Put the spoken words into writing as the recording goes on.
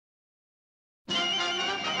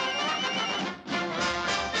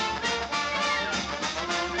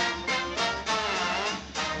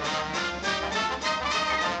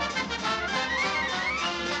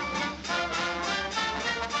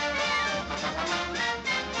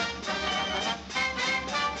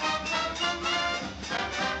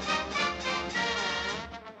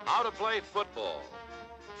How to play football.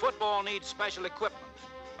 Football needs special equipment.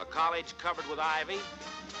 A college covered with ivy,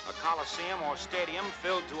 a coliseum or stadium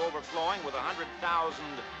filled to overflowing with 100,000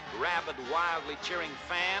 rabid, wildly cheering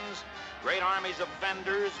fans, great armies of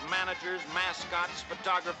vendors, managers, mascots,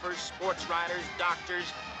 photographers, sports writers, doctors,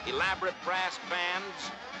 elaborate brass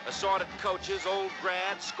bands, assorted coaches, old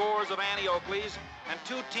grads, scores of Annie Oakleys, and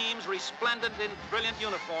two teams resplendent in brilliant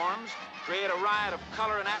uniforms create a riot of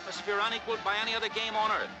color and atmosphere unequaled by any other game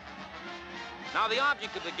on earth. Now, the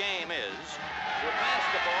object of the game is to advance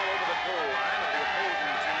the ball over the goal line of the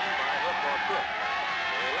opposing team by hook or crook.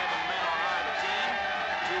 There are 11 men on either team,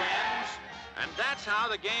 two ends, and that's how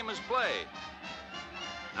the game is played.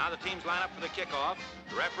 Now the teams line up for the kickoff.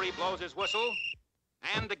 The referee blows his whistle,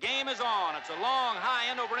 and the game is on. It's a long, high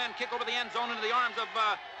end-over-end kick over the end zone into the arms of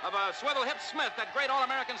Swivel-Hip Smith, that great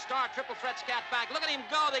All-American star, triple threat scat back. Look at him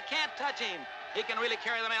go. They can't touch him. He can really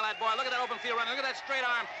carry the mail, that boy. Look at that open field running. Look at that straight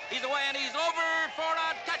arm. He's away, and he's over for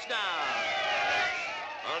a touchdown.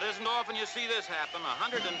 Well, it isn't often you see this happen.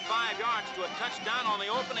 105 yards to a touchdown on the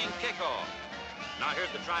opening kickoff. Now here's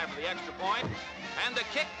the try for the extra point, and the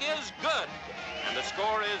kick is good. And the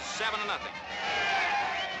score is 7-0.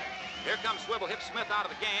 Here comes Swivel-Hip Smith out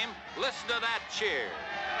of the game. Listen to that cheer.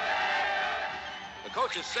 The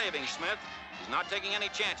coach is saving Smith. He's not taking any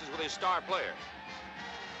chances with his star player.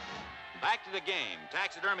 Back to the game.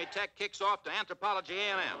 Taxidermy Tech kicks off to Anthropology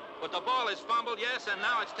A&M. But the ball is fumbled, yes, and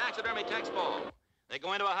now it's Taxidermy Tech's ball. They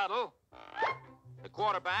go into a huddle. The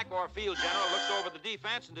quarterback or field general looks over the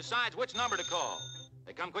defense and decides which number to call.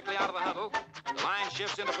 They come quickly out of the huddle. The line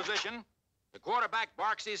shifts into position. The quarterback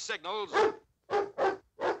barks his signals. The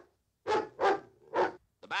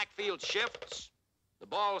backfield shifts. The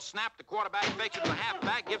ball is snapped. The quarterback fakes it to the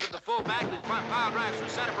halfback, gives it to the fullback, and the front pile drives through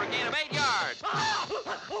center for a gain of 8 yards.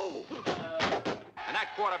 And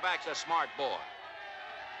that quarterback's a smart boy.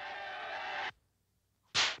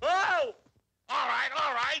 Oh! All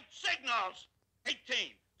right. Signals.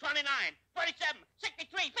 18, 29, 37,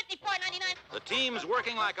 63, 54, 99. The team's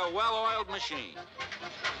working like a well-oiled machine.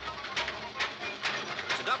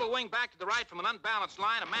 It's a double wing back to the right from an unbalanced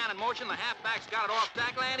line. A man in motion. The halfback's got it off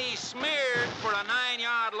tackle, and he's smeared for a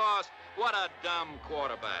 9-yard loss. What a dumb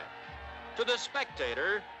quarterback. To the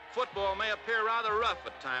spectator, football may appear rather rough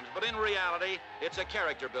at times, but in reality, it's a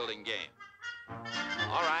character-building game.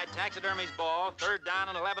 All right, Taxidermy's ball, 3rd down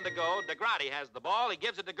and 11 to go. DeGrady has the ball. He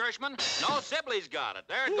gives it to Gershman. No, Sibley's got it.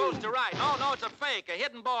 There it goes to right. No, it's a fake. A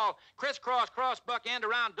hidden ball. Crisscross, cross buck, end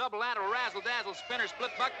around, double lateral, razzle-dazzle, spinner,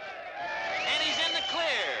 split buck. And he's in the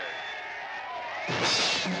clear.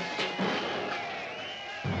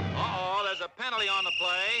 Uh-oh, there's a penalty on the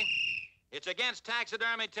play. It's against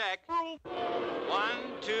Taxidermy Tech. 1,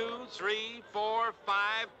 2, 3, 4,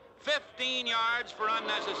 5, 15 yards for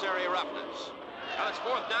unnecessary roughness. Now it's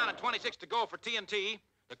 4th down and 26 to go for TNT.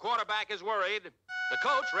 The quarterback is worried. The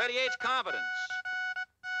coach radiates confidence.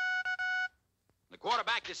 The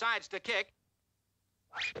quarterback decides to kick.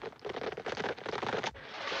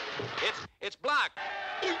 It's blocked.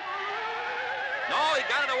 No, he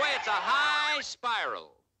got it away. It's a high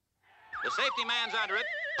spiral. The safety man's under it.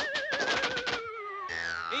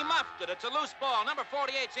 He muffed it. It's a loose ball. Number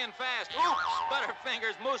 48's in fast. Oops,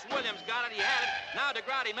 Butterfingers. Moose Williams got it. He had it. Now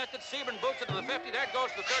DeGrady missed it. Sebring boots it to the 50. There it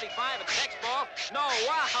goes to the 35. It's Tech's ball. No,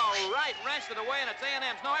 wow, right. Wrenched it away, and it's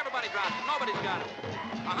A&M's. No, everybody dropped it. Nobody's got it.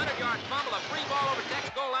 A 100-yard fumble, a free ball over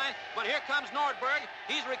Tech's goal line. But here comes Nordberg.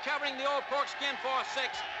 He's recovering the old pork skin for 6.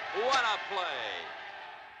 What a play.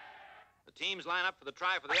 The teams line up for the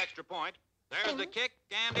try for the extra point. There's the kick,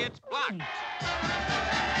 and it's blocked.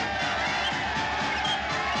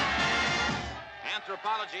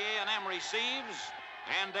 Anthropology A&M receives,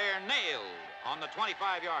 and they're nailed on the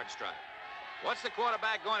 25-yard strike. What's the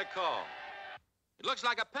quarterback going to call? It looks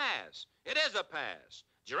like a pass. It is a pass.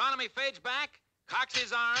 Geronimi fades back, cocks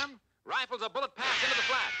his arm, rifles a bullet pass into the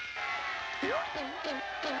flat.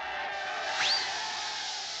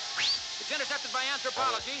 It's intercepted by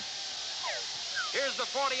Anthropology. Here's the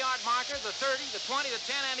 40-yard marker, the 30, the 20, the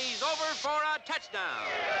 10, and he's over for a touchdown.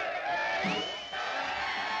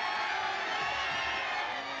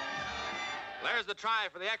 There's the try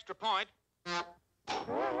for the extra point.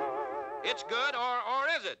 It's good, or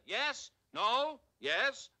is it? Yes, no,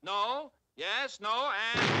 yes, no, yes, no,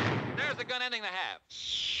 and there's the gun ending the half.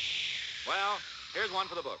 Well, here's one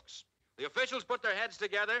for the books. The officials put their heads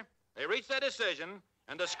together, they reached their decision,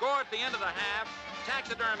 and the score at the end of the half,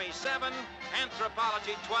 Taxidermy 7,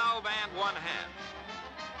 Anthropology 12 and 1/2.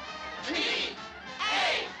 T-A-X-I-D-E-R-M-Y.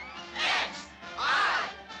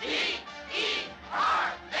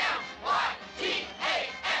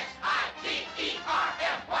 T-A-X-I-D-E-R-M-Y.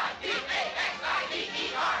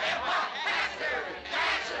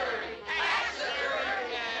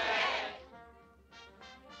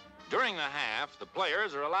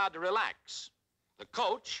 players are allowed to relax. The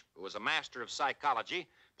coach, who is a master of psychology,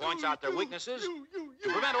 points out their weaknesses. To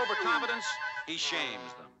prevent overconfidence, he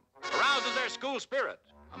shames them, arouses their school spirit.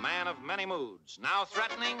 A man of many moods, now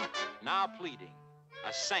threatening, now pleading.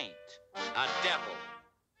 A saint, a devil.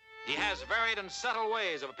 He has varied and subtle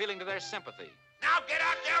ways of appealing to their sympathy. Now get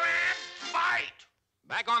out there and fight!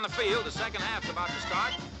 Back on the field, the second half's about to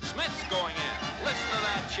start. Smith's going in. Listen to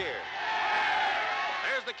that cheer.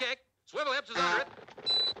 There's the kick. Swivel Hips is under it.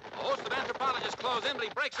 A host of anthropologists close in, but he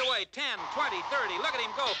breaks away. 10, 20, 30. Look at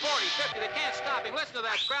him go. 40, 50. They can't stop him. Listen to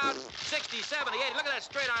that crowd. 60, 70, 80. Look at that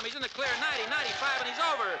straight arm. He's in the clear. 90, 95, and he's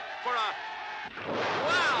over for a...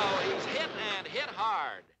 Wow! He's hit and hit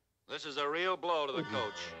hard. This is a real blow to the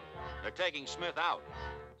coach. They're taking Smith out.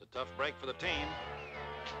 It's a tough break for the team.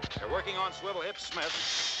 They're working on Swivel Hips Smith.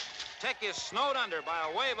 Tech is snowed under by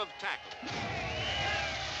a wave of tackle.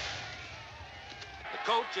 The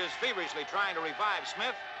coach is feverishly trying to revive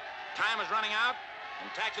Smith. Time is running out, and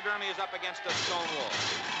taxidermy is up against a stone wall.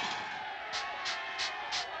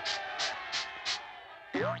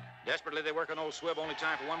 Desperately, they work on old Swib. Only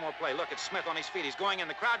time for one more play. Look at Smith on his feet. He's going in.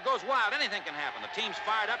 The crowd goes wild. Anything can happen. The team's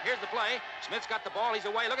fired up. Here's the play. Smith's got the ball. He's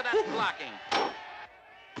away. Look at that blocking.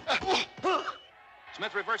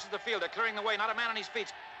 Smith reverses the field. They're clearing the way. Not a man on his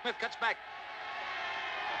feet. Smith cuts back.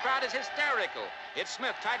 The crowd is hysterical. It's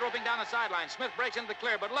Smith tight-roping down the sideline. Smith breaks into the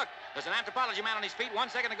clear, but look, there's an anthropology man on his feet. 1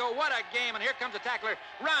 second to go. What a game, and here comes the tackler.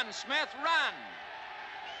 Run, Smith, run!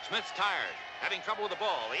 Smith's tired, having trouble with the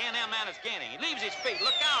ball. The A&M man is gaining. He leaves his feet.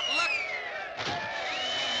 Look out, look!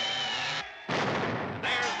 And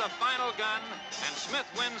there's the final gun, and Smith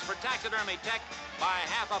wins for Taxidermy Tech by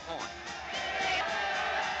half a point.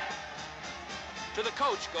 To the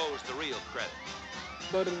coach goes the real credit.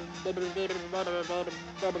 It's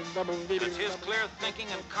his clear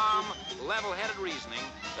thinking and calm, level-headed reasoning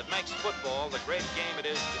that makes football the great game it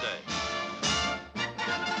is today.